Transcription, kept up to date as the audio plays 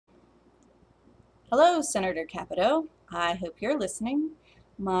Hello, Senator Capito. I hope you're listening.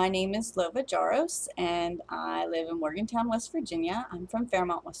 My name is Lova Jaros, and I live in Morgantown, West Virginia. I'm from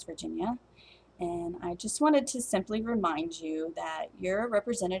Fairmont, West Virginia, and I just wanted to simply remind you that you're a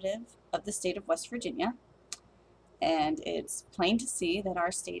representative of the state of West Virginia, and it's plain to see that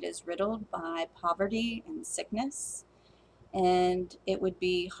our state is riddled by poverty and sickness, and it would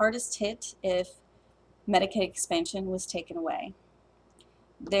be hardest hit if Medicaid expansion was taken away.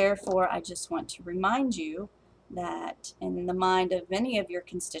 Therefore, I just want to remind you that in the mind of many of your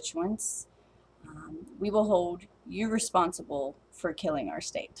constituents, we will hold you responsible for killing our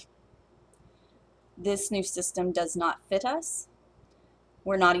state. This new system does not fit us.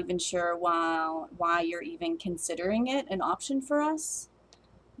 We're not even sure why you're even considering it an option for us.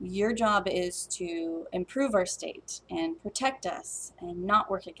 Your job is to improve our state and protect us and not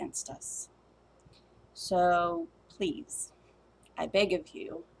work against us. So please, I beg of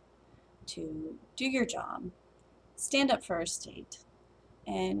you to do your job, stand up for our state,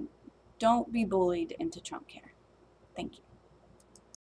 and don't be bullied into Trump care. Thank you.